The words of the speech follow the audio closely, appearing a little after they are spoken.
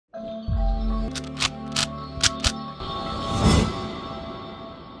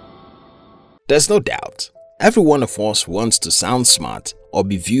There's no doubt, every one of us wants to sound smart or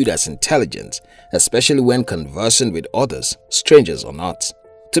be viewed as intelligent, especially when conversing with others, strangers or not.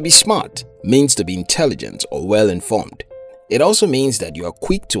 To be smart means to be intelligent or well-informed. It also means that you are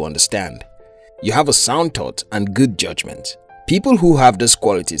quick to understand. You have a sound thought and good judgment. People who have these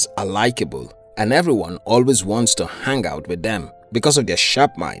qualities are likable, and everyone always wants to hang out with them because of their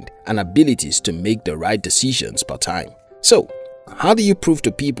sharp mind and abilities to make the right decisions per time. So, how do you prove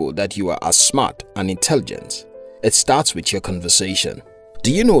to people that you are as smart and intelligent? It starts with your conversation.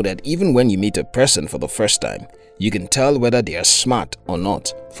 Do you know that even when you meet a person for the first time, you can tell whether they are smart or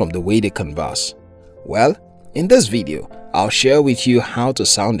not from the way they converse? Well, in this video, I'll share with you how to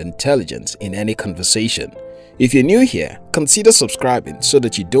sound intelligent in any conversation. If you're new here, consider subscribing so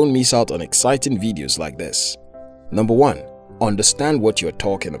that you don't miss out on exciting videos like this. Number 1. Understand what you're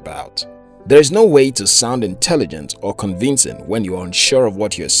talking about. There is no way to sound intelligent or convincing when you are unsure of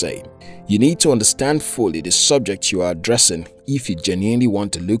what you're saying. You need to understand fully the subject you are addressing if you genuinely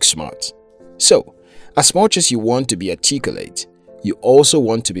want to look smart. So, as much as you want to be articulate, you also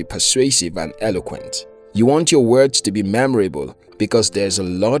want to be persuasive and eloquent. You want your words to be memorable because there's a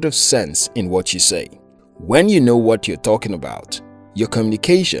lot of sense in what you say. When you know what you're talking about, your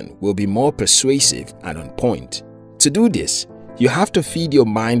communication will be more persuasive and on point. To do this, you have to feed your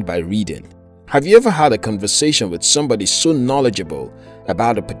mind by reading. Have you ever had a conversation with somebody so knowledgeable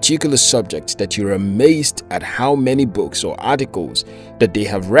about a particular subject that you're amazed at how many books or articles that they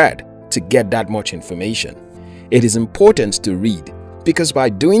have read to get that much information? It is important to read because by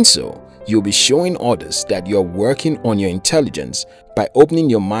doing so, you'll be showing others that you're working on your intelligence by opening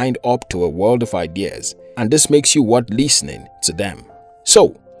your mind up to a world of ideas, and this makes you worth listening to them.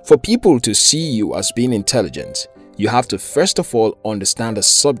 So, for people to see you as being intelligent, you have to first of all understand the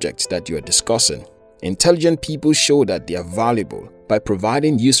subject that you are discussing. Intelligent people show that they are valuable by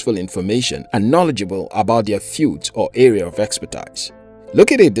providing useful information and knowledgeable about their field or area of expertise.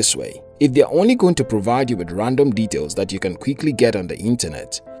 Look at it this way, if they are only going to provide you with random details that you can quickly get on the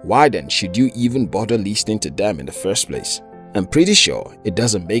internet, why then should you even bother listening to them in the first place? I'm pretty sure it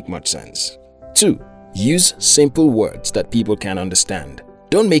doesn't make much sense. 2. Use simple words that people can understand.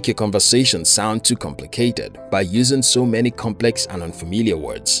 Don't make your conversation sound too complicated by using so many complex and unfamiliar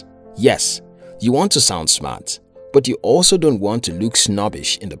words. Yes, you want to sound smart, but you also don't want to look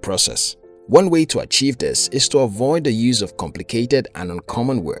snobbish in the process. One way to achieve this is to avoid the use of complicated and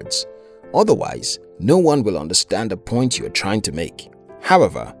uncommon words. Otherwise, no one will understand the point you are trying to make.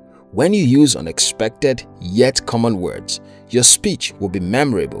 However, when you use unexpected yet common words, your speech will be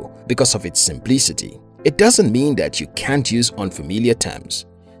memorable because of its simplicity. It doesn't mean that you can't use unfamiliar terms.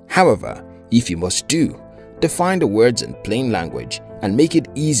 However, if you must do, define the words in plain language and make it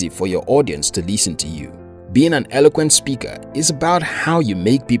easy for your audience to listen to you. Being an eloquent speaker is about how you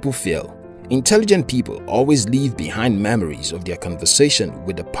make people feel. Intelligent people always leave behind memories of their conversation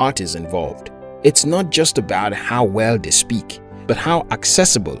with the parties involved. It's not just about how well they speak, but how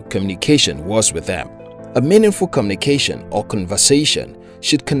accessible communication was with them. A meaningful communication or conversation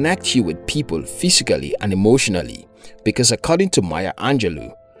should connect you with people physically and emotionally because according to Maya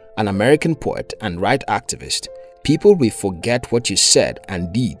Angelou, an American poet and right activist, people will forget what you said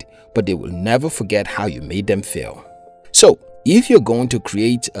and did, but they will never forget how you made them feel. So, if you're going to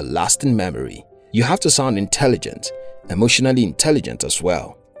create a lasting memory, you have to sound intelligent, emotionally intelligent as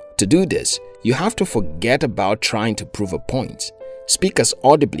well. To do this, you have to forget about trying to prove a point. Speak as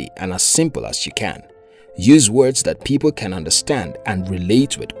audibly and as simple as you can. Use words that people can understand and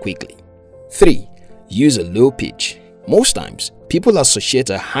relate with quickly. 3. Use a low pitch. Most times, people associate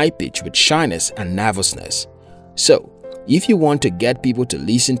a high pitch with shyness and nervousness. So, if you want to get people to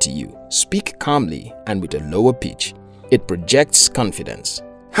listen to you, speak calmly and with a lower pitch. It projects confidence.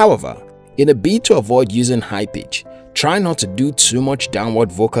 However, in a bid to avoid using high pitch, try not to do too much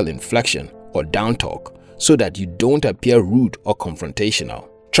downward vocal inflection or down talk so that you don't appear rude or confrontational.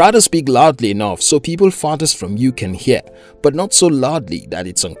 Try to speak loudly enough so people farthest from you can hear, but not so loudly that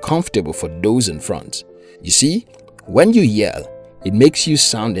it's uncomfortable for those in front. You see, when you yell, it makes you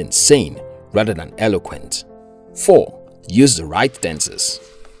sound insane rather than eloquent. 4. Use the right tenses.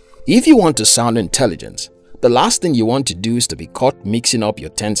 If you want to sound intelligent, the last thing you want to do is to be caught mixing up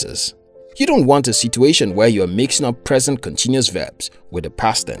your tenses. You don't want a situation where you are mixing up present continuous verbs with the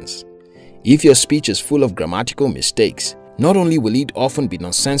past tense. If your speech is full of grammatical mistakes, not only will it often be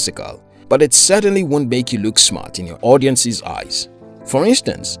nonsensical, but it certainly won't make you look smart in your audience's eyes. For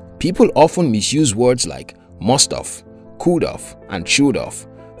instance, people often misuse words like must have, could have, and should have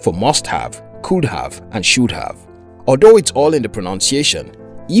for must have, could have, and should have. Although it's all in the pronunciation,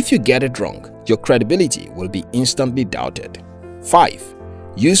 if you get it wrong, your credibility will be instantly doubted. 5.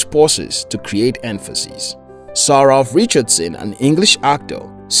 Use pauses to create emphasis. Sir Ralph Richardson, an English actor,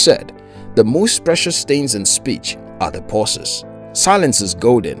 said, "The most precious things in speech are the pauses." Silence is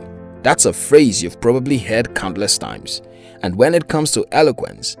golden. That's a phrase you've probably heard countless times. And when it comes to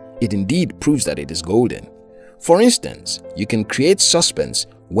eloquence, it indeed proves that it is golden. For instance, you can create suspense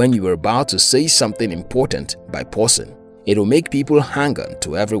when you are about to say something important by pausing. It will make people hang on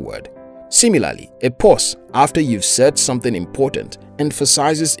to every word. Similarly, a pause after you've said something important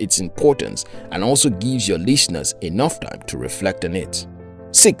emphasizes its importance and also gives your listeners enough time to reflect on it.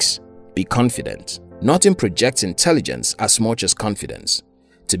 6. Be confident. Nothing projects intelligence as much as confidence.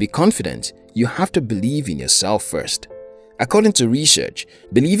 To be confident, you have to believe in yourself first. According to research,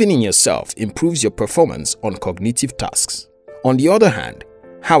 believing in yourself improves your performance on cognitive tasks. On the other hand,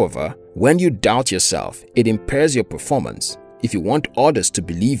 however, when you doubt yourself, it impairs your performance. If you want others to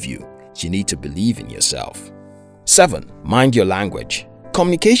believe you need to believe in yourself. 7. Mind your language.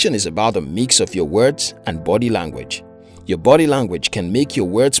 Communication is about a mix of your words and body language. Your body language can make your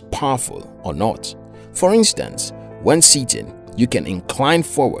words powerful or not. For instance, when sitting, you can incline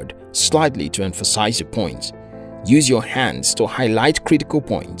forward slightly to emphasize your point. Use your hands to highlight critical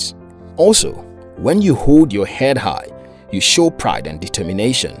points. Also, when you hold your head high, you show pride and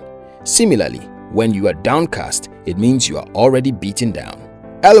determination. Similarly, when you are downcast, it means you are already beaten down.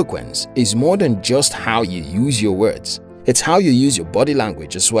 Eloquence is more than just how you use your words. It's how you use your body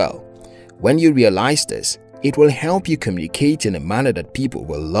language as well. When you realize this, it will help you communicate in a manner that people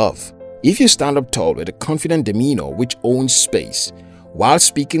will love. If you stand up tall with a confident demeanor which owns space, while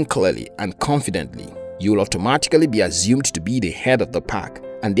speaking clearly and confidently, you will automatically be assumed to be the head of the pack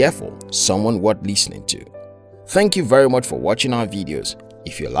and therefore someone worth listening to. Thank you very much for watching our videos.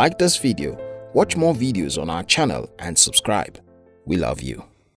 If you like this video, watch more videos on our channel and subscribe. We love you.